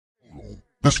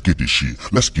Let's get this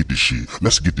shit. Let's get this shit.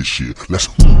 Let's get this shit. Let's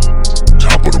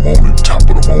top of the morning, top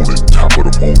of the morning, top of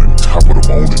the morning, top of the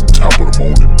morning, top of the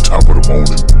morning, top of the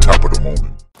morning, top of the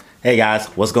morning. Hey guys,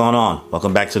 what's going on?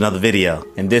 Welcome back to another video.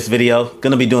 In this video,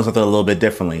 gonna be doing something a little bit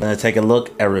differently. Gonna take a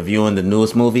look at reviewing the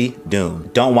newest movie,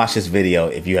 Dune. Don't watch this video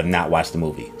if you have not watched the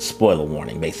movie. Spoiler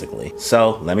warning, basically.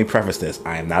 So let me preface this.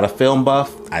 I am not a film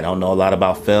buff. I don't know a lot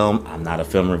about film. I'm not a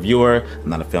film reviewer. I'm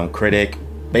not a film critic.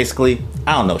 Basically,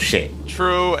 I don't know shit.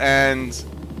 True, and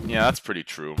yeah, that's pretty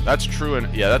true. That's true,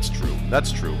 and yeah, that's true. That's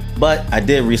true. But I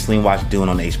did recently watch Dune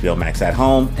on HBO Max at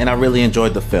home, and I really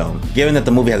enjoyed the film. Given that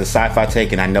the movie has a sci-fi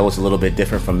take, and I know it's a little bit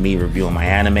different from me reviewing my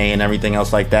anime and everything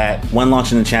else like that, when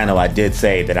launching the channel, I did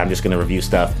say that I'm just going to review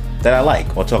stuff that I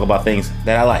like, or talk about things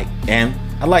that I like, and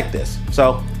I like this.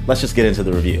 So let's just get into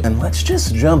the review. And let's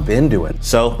just jump into it.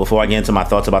 So before I get into my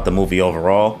thoughts about the movie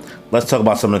overall, let's talk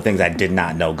about some of the things I did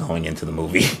not know going into the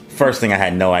movie. First thing I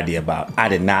had no idea about. I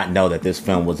did not know that this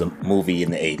film was a movie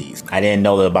in the 80s. I didn't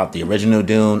know about the original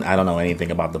Dune. I don't know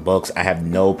anything about the books. I have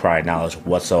no prior knowledge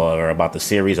whatsoever about the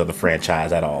series or the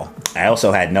franchise at all. I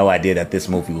also had no idea that this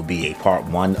movie would be a part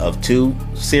 1 of 2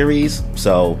 series.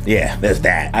 So yeah, there's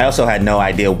that. I also had no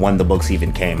idea when the books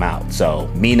even came out. So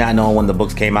me not knowing when the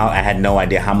books came out, I had no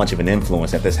idea how much of an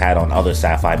influence that this had on other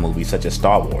sci-fi movies such as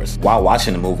Star Wars. While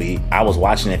watching the movie, I was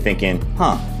watching it thinking,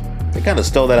 they kind of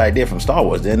stole that idea from Star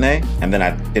Wars, didn't they? And then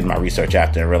I did my research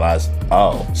after and realized,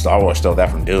 oh, Star Wars stole that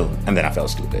from Dune. And then I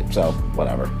felt stupid, so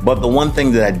whatever. But the one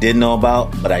thing that I did know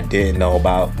about, but I didn't know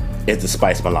about, is the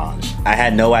spice melange. I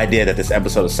had no idea that this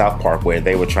episode of South Park where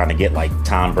they were trying to get like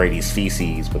Tom Brady's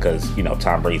feces because, you know,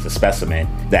 Tom Brady's a specimen,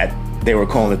 that they were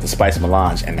calling it the spice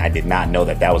melange, and I did not know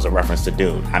that that was a reference to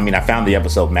Dune. I mean, I found the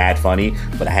episode mad funny,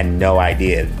 but I had no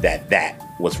idea that that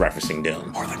was referencing Dune.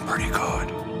 More than pretty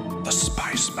good. The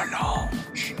spice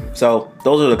melange. So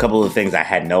those are a couple of things I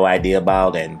had no idea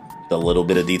about, and the little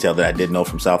bit of detail that I did know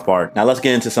from South Park. Now let's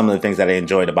get into some of the things that I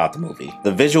enjoyed about the movie.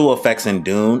 The visual effects in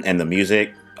Dune and the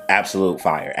music, absolute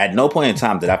fire. At no point in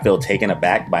time did I feel taken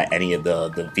aback by any of the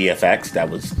VFX that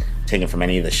was taken from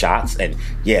any of the shots. And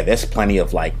yeah, there's plenty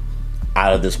of like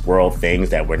out of this world things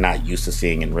that we're not used to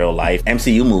seeing in real life.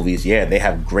 MCU movies, yeah, they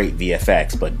have great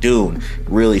VFX, but Dune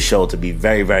really showed to be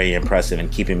very, very impressive in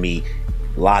keeping me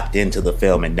locked into the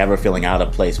film and never feeling out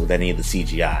of place with any of the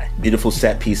CGI. Beautiful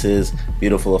set pieces,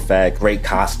 beautiful effect, great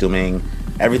costuming,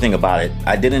 everything about it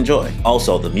I did enjoy.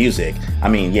 Also the music, I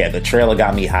mean, yeah, the trailer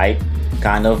got me hyped,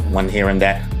 kind of, when hearing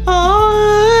that.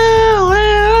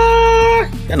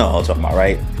 You know what I'm talking about,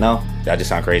 right? No? I just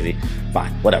sound crazy?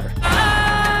 Fine, whatever.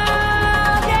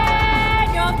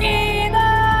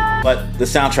 But the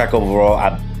soundtrack overall,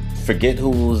 I forget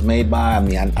who it was made by. I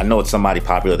mean, I know it's somebody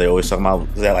popular. They're always talking about,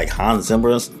 is that like Hans Zimmer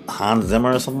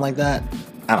or something like that?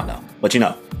 I don't know. But you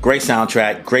know, great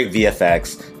soundtrack, great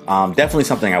VFX. Definitely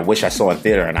something I wish I saw in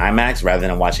theater in IMAX rather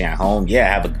than watching at home. Yeah, I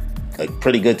have a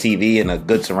pretty good TV and a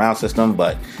good surround system,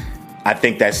 but I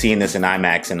think that seeing this in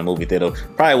IMAX in the movie theater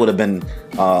probably would have been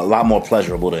a lot more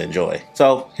pleasurable to enjoy.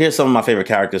 So here's some of my favorite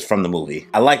characters from the movie.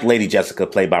 I like Lady Jessica,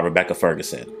 played by Rebecca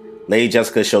Ferguson. Lady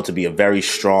Jessica showed to be a very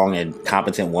strong and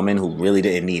competent woman who really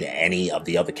didn't need any of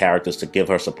the other characters to give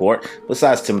her support,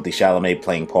 besides Timothée Chalamet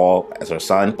playing Paul as her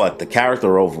son. But the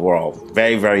character overall,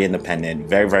 very, very independent,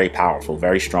 very, very powerful,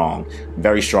 very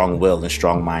strong-willed and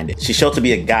strong-minded. She showed to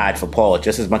be a guide for Paul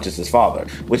just as much as his father,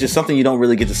 which is something you don't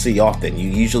really get to see often. You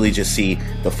usually just see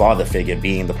the father figure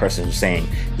being the person who's saying,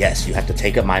 yes, you have to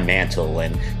take up my mantle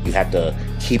and you have to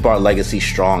keep our legacy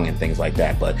strong and things like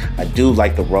that. But I do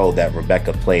like the role that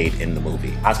Rebecca played in the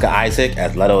movie. Oscar Isaac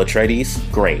as Leto Atreides,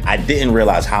 great. I didn't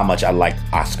realize how much I liked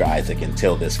Oscar Isaac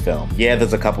until this film. Yeah,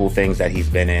 there's a couple of things that he's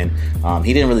been in.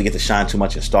 He didn't really get to shine too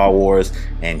much in Star Wars,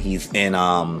 and he's in,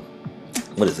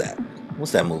 what is that?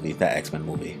 What's that movie? That X-Men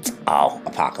movie? Oh,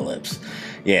 Apocalypse.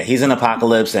 Yeah, he's in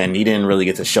Apocalypse, and he didn't really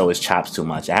get to show his chops too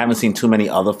much. I haven't seen too many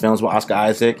other films with Oscar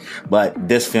Isaac, but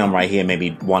this film right here made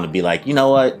me want to be like, you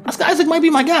know what? Oscar Isaac might be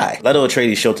my guy. Leto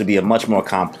Atreides showed to be a much more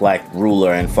complex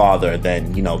ruler and father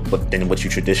than, you know, than what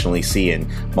you traditionally see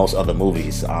in most other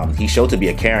movies. He showed to be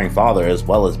a caring father as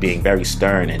well as being very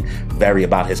stern and very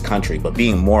about his country, but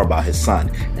being more about his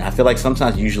son. And I feel like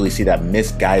sometimes you usually see that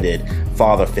misguided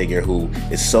father figure who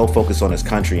is so focused on his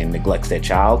country and neglects their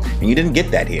child, and you didn't get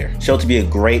that here. Showed to be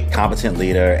a great, competent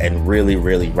leader and really,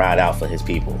 really ride out for his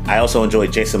people. I also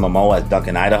enjoyed Jason Momoa as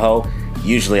Duncan Idaho.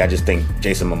 Usually I just think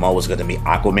Jason Momoa was going to be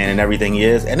Aquaman and everything he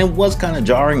is, and it was kind of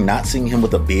jarring not seeing him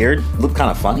with a beard. Looked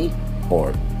kind of funny,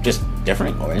 or just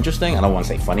different or interesting. I don't want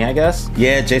to say funny, I guess.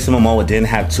 Yeah, Jason Momoa didn't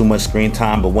have too much screen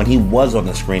time, but when he was on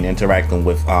the screen interacting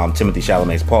with Timothée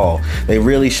Chalamet's Paul, they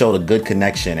really showed a good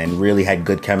connection and really had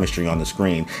good chemistry on the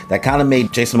screen. That kind of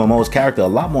made Jason Momoa's character a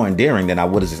lot more endearing than I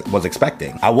was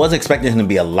expecting. I was expecting him to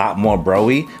be a lot more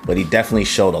bro-y, but he definitely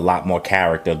showed a lot more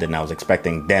character than I was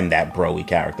expecting than that bro-y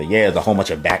character. Yeah, there's a whole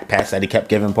bunch of backpats that he kept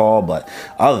giving Paul, but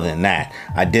other than that,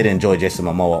 I did enjoy Jason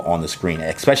Momoa on the screen,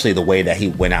 especially the way that he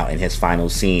went out in his final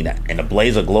scene in a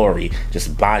blaze of glory,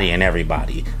 just bodying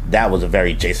everybody. That was a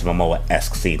very Jason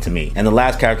Momoa-esque scene to me. And the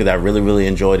last character that I really, really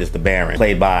enjoyed is the Baron,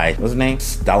 played by, what's his name?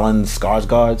 Stellan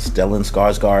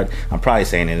Skarsgård. I'm probably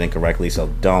saying it incorrectly, so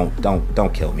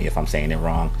don't kill me if I'm saying it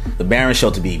wrong. The Baron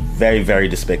showed to be very, very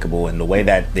despicable, and the way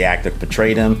that the actor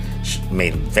portrayed him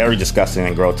made him very disgusting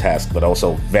and grotesque, but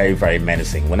also very, very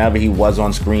menacing. Whenever he was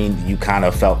on screen, you kind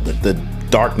of felt the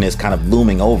darkness kind of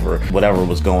looming over whatever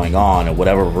was going on or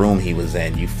whatever room he was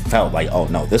in. You felt like, oh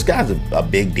no, this guy's a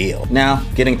big deal. Now,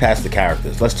 getting past the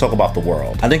characters, let's talk about the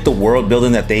world. I think the world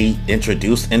building that they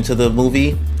introduced into the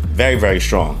movie, very, very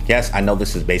strong. Yes, I know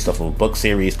this is based off of a book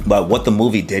series, but what the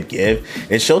movie did give,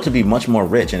 it showed to be much more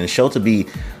rich, and it showed to be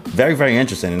very, very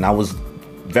interesting, and I was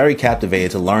very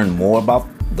captivated to learn more about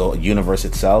the universe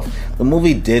itself. The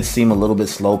movie did seem a little bit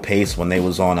slow paced when they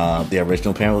was on the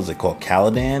original planet. Was it called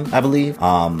Caladan, I believe?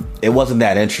 It wasn't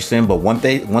that interesting, but once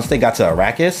they got to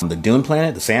Arrakis, the Dune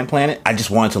planet, the sand planet, I just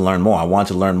wanted to learn more. I wanted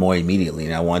to learn more immediately,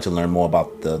 and I wanted to learn more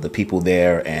about the people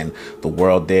there and the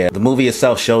world there. The movie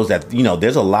itself shows that, you know,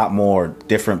 there's a lot more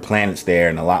different planets there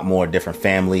and a lot more different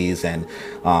families, and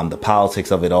the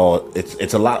politics of it all,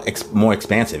 it's a lot more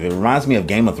expansive. It reminds me of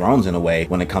Game of Thrones in a way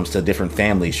when it comes to different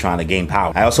families trying to gain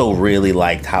power. I also really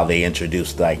liked how they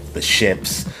introduced like the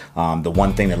ships, the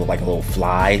one thing that looked like a little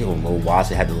fly or a little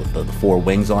wasp. It had the 4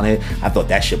 wings on it. I thought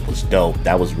that ship was dope.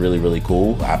 That was really, really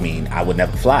cool. I mean, I would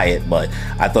never fly it, but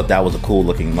I thought that was a cool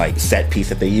looking like set piece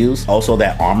that they used. Also,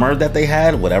 that armor that they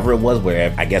had, whatever it was,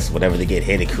 where I guess whatever they get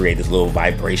hit, it created this little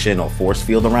vibration or force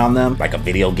field around them, like a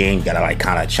video game. You gotta like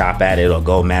kind of chop at it or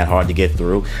go mad hard to get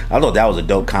through. I thought that was a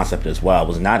dope concept as well. I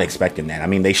was not expecting that. I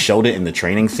mean, they showed it in the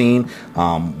training scene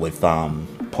with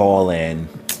Paul and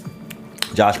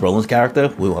Josh Brolin's character,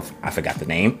 who I forgot the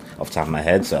name off the top of my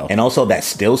head. So, and also that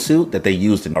still suit that they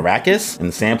used in Arrakis in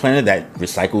the Sand Planet that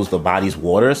recycles the body's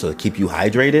water so to keep you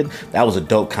hydrated. That was a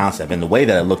dope concept, and the way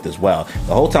that it looked as well.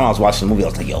 The whole time I was watching the movie, I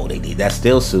was like, yo, they need that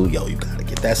still suit. Yo, you gotta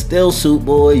get that still suit,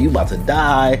 boy. You about to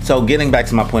die. So getting back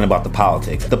to my point about the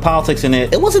politics in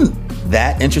it wasn't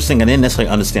that interesting. I didn't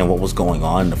necessarily understand what was going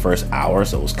on in the first hour,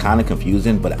 so it was kind of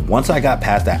confusing. But once I got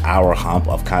past that hour hump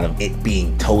of kind of it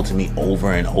being told to me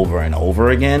over and over and over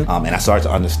again, and I started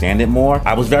to understand it more,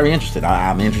 I was very interested.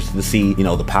 I'm interested to see, you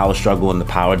know, the power struggle and the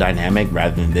power dynamic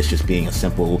rather than this just being a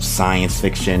simple science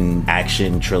fiction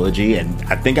action trilogy. And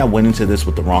I think I went into this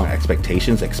with the wrong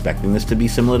expectations, expecting this to be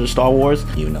similar to Star Wars.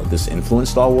 You know, this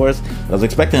influenced Star Wars. I was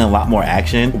expecting a lot more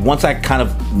action. Once I kind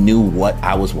of knew what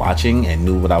I was watching and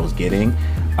knew what I was getting,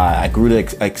 I grew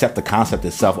to accept the concept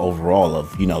itself overall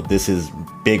of, you know, this is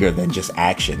bigger than just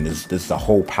action. This is a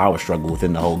whole power struggle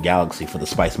within the whole galaxy for the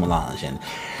spice melange, and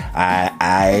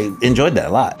I enjoyed that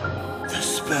a lot. The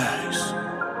spice.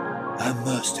 I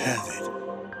must have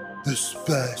it. The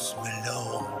spice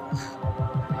melange.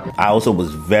 I also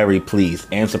was very pleased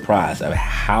and surprised at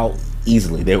how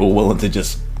easily they were willing to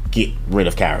just get rid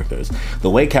of characters. The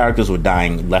way characters were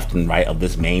dying left and right of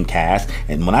this main cast,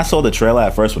 and when I saw the trailer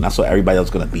at first, when I saw everybody that was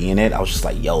going to be in it, I was just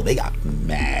like, yo, they got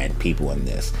mad people in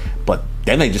this. But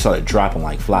then they just started dropping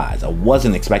like flies. I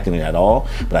wasn't expecting it at all,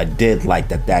 but I did like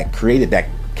that created that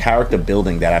character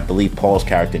building that I believe Paul's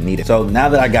character needed. So now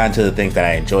that I got into the things that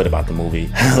I enjoyed about the movie,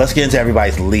 let's get into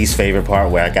everybody's least favorite part,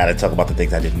 where I gotta talk about the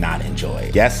things I did not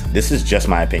enjoy. Yes, this is just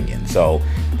my opinion, so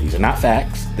these are not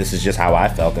facts. This is just how I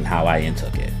felt and how I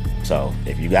intook it. So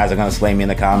if you guys are gonna slay me in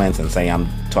the comments and say I'm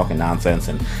talking nonsense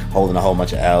and holding a whole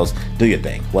bunch of L's, do your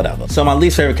thing, whatever. So my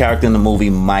least favorite character in the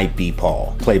movie might be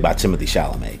Paul, played by Timothée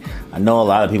Chalamet. I know a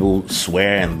lot of people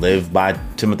swear and live by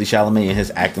Timothée Chalamet and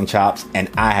his acting chops, and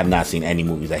I have not seen any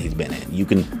movies that he's been in. You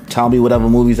can tell me whatever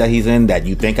movies that he's in that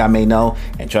you think I may know,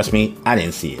 and trust me, I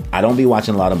didn't see it. I don't be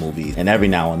watching a lot of movies, and every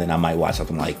now and then I might watch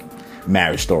something like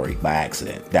Marriage Story by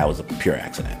accident. That was a pure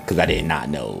accident, because I did not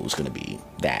know it was going to be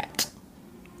that.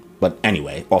 But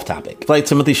anyway, off topic. I feel like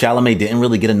Timothée Chalamet didn't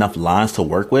really get enough lines to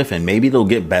work with, and maybe they'll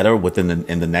get better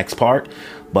in the next part.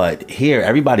 But here,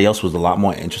 everybody else was a lot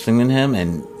more interesting than him,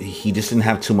 and he just didn't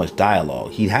have too much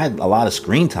dialogue. He had a lot of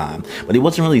screen time, but he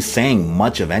wasn't really saying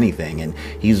much of anything. And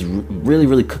he's really,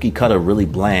 really cookie cutter, really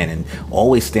bland, and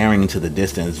always staring into the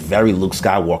distance, very Luke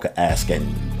Skywalker-esque.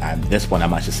 And at this point, I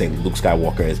might just say Luke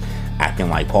Skywalker is acting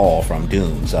like Paul from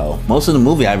Dune. So most of the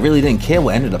movie, I really didn't care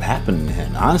what ended up happening to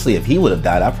him. Honestly, if he would have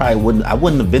died, I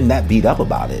wouldn't have been that beat up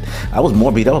about it. I was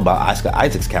more beat up about Oscar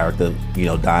Isaac's character,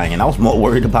 dying, and I was more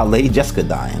worried about Lady Jessica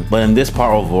dying. But in this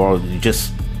part overall, you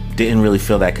just didn't really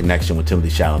feel that connection with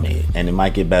Timothée Chalamet, and it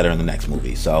might get better in the next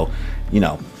movie. So,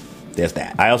 there's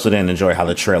that. I also didn't enjoy how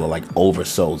the trailer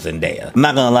oversold Zendaya. I'm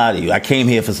not gonna lie to you, I came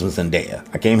here for some Zendaya.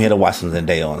 I came here to watch some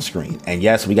Zendaya on screen. And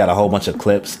yes, we got a whole bunch of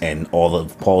clips and all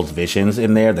of Paul's visions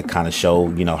in there that kind of show,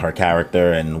 her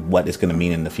character and what it's gonna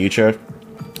mean in the future.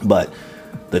 But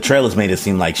the trailers made it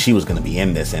seem like she was going to be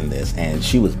in this, and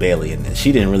she was barely in this.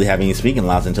 She didn't really have any speaking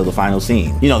lines until the final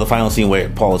scene. The final scene where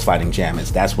Paul is fighting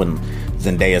Jamis. That's when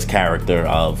Zendaya's character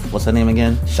of, what's her name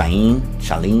again?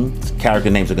 Shailene? Character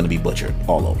names are going to be butchered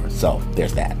all over. So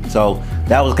there's that. So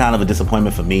that was kind of a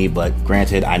disappointment for me, but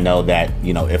granted, I know that,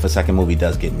 if a second movie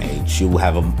does get made, she will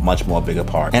have a much more bigger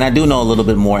part. And I do know a little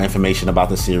bit more information about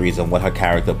the series and what her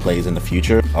character plays in the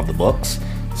future of the books.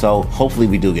 So hopefully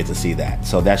we do get to see that.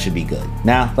 So that should be good.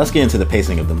 Now, let's get into the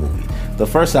pacing of the movie. The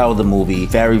first hour of the movie,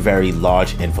 very, very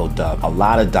large info dump. A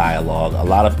lot of dialogue, a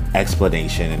lot of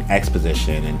explanation and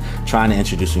exposition and trying to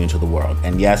introduce you into the world.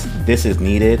 And yes, this is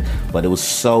needed, but it was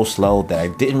so slow that I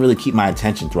didn't really keep my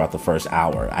attention throughout the first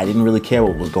hour. I didn't really care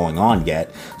what was going on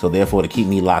yet. So therefore, to keep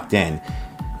me locked in,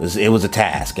 it was a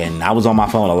task, and I was on my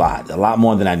phone a lot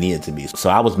more than I needed to be. So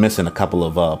I was missing a couple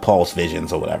of Paul's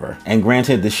visions or whatever. And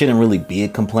granted, this shouldn't really be a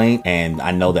complaint, and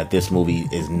I know that this movie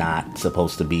is not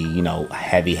supposed to be,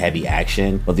 heavy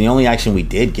action. But the only action we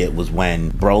did get was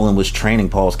when Brolin was training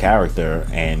Paul's character,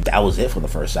 and that was it for the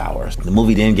first hour. The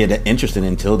movie didn't get interested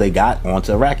until they got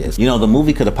onto Arrakis. The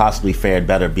movie could have possibly fared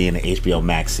better being an HBO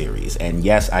Max series. And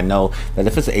yes, I know that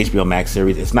if it's an HBO Max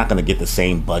series, it's not going to get the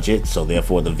same budget, so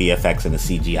therefore the VFX and the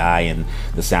CGI and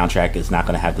the soundtrack is not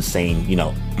going to have the same,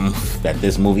 oomph that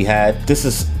this movie had.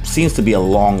 This seems to be a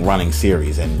long-running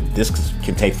series, and this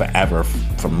can take forever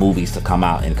for movies to come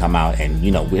out, and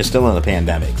we're still in a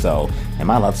pandemic. So,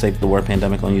 am I allowed to say the word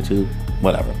pandemic on YouTube?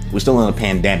 Whatever. We're still in a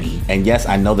pandemic, and yes,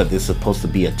 I know that this is supposed to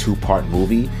be a two-part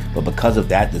movie, but because of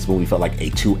that, this movie felt like a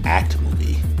two-act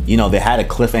movie. They had a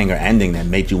cliffhanger ending that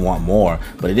made you want more,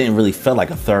 but it didn't really feel like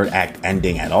a third act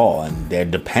ending at all. And they're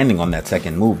depending on that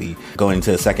second movie going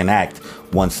into the second act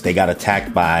once they got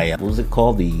attacked by, what was it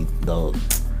called?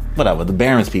 The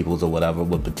Barons Peoples or whatever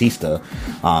with Batista.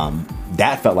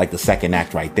 That felt like the second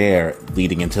act right there,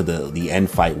 leading into the end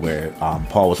fight where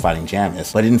Paul was fighting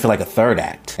Jamis. But it didn't feel like a third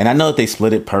act. And I know that they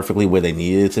split it perfectly where they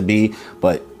needed it to be,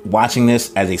 but watching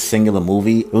this as a singular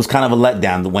movie, it was kind of a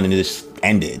letdown when it just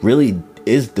ended. Really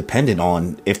is dependent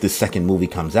on if the second movie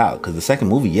comes out, because the second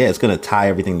movie, it's going to tie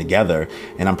everything together,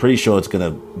 and I'm pretty sure it's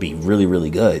going to be really,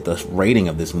 really good. The rating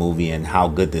of this movie and how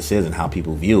good this is and how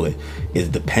people view it is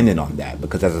dependent on that,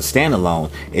 because as a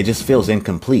standalone, it just feels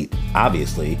incomplete,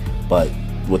 obviously. But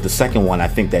with the second one, I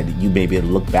think that you may be able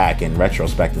to look back in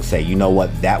retrospect and say, you know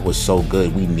what, that was so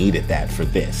good, we needed that for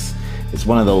this. It's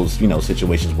one of those,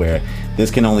 situations where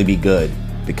this can only be good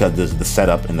because there's the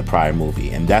setup in the prior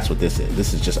movie, and that's what this is.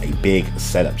 This is just a big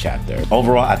setup chapter.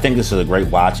 Overall, I think this is a great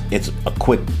watch. It's a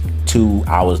quick 2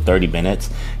 hours, 30 minutes.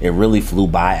 It really flew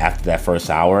by after that first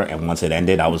hour, and once it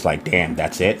ended, I was like, damn,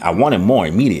 that's it. I wanted more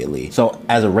immediately. So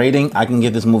as a rating, I can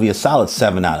give this movie a solid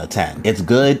 7 out of 10. It's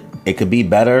good. It could be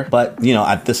better, but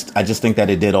I just think that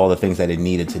it did all the things that it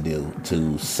needed to do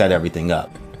to set everything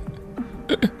up.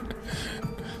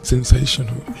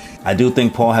 Sensational. I do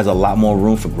think Paul has a lot more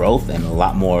room for growth and a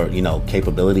lot more,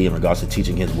 capability in regards to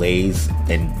teaching his ways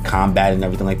and combat and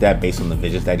everything like that based on the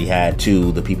visions that he had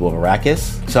to the people of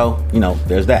Arrakis. So,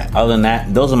 there's that. Other than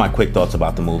that, those are my quick thoughts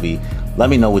about the movie. Let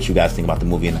me know what you guys think about the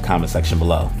movie in the comment section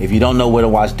below. If you don't know where to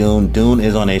watch Dune, Dune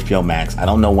is on HBO Max. I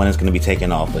don't know when it's going to be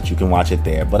taken off, but you can watch it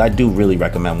there. But I do really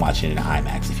recommend watching it in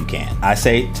IMAX if you can. I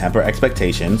say temper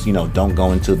expectations. Don't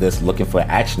go into this looking for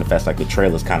action effects like the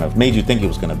trailers kind of made you think it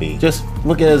was going to be. Just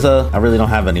look at it as I really don't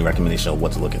have any recommendation of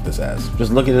what to look at this as.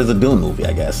 Just look at it as a Dune movie,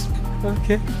 I guess.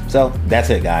 Okay. So that's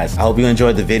it, guys. I hope you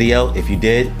enjoyed the video. If you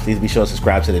did, please be sure to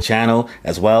subscribe to the channel,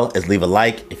 as well as leave a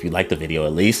like if you liked the video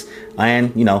at least,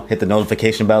 and hit the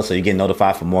notification bell so you get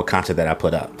notified for more content that I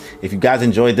put up. If you guys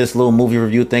enjoyed this little movie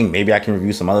review thing, maybe I can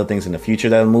review some other things in the future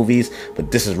that are movies,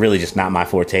 but this is really just not my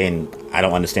forte, and I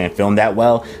don't understand film that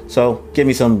well. So give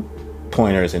me some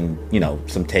pointers and, you know,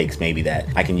 some takes maybe that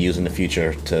I can use in the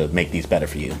future to make these better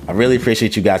for you. I really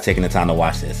appreciate you guys taking the time to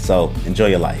watch this. So enjoy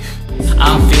your life.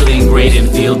 I'm feeling great and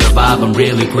feel the vibe. I'm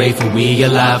really grateful we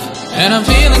alive. And I'm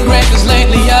feeling great cause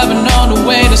lately I've been on the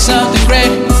way to something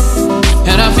great.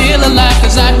 And I feel alive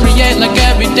cause I create like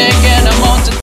every day and I'm on to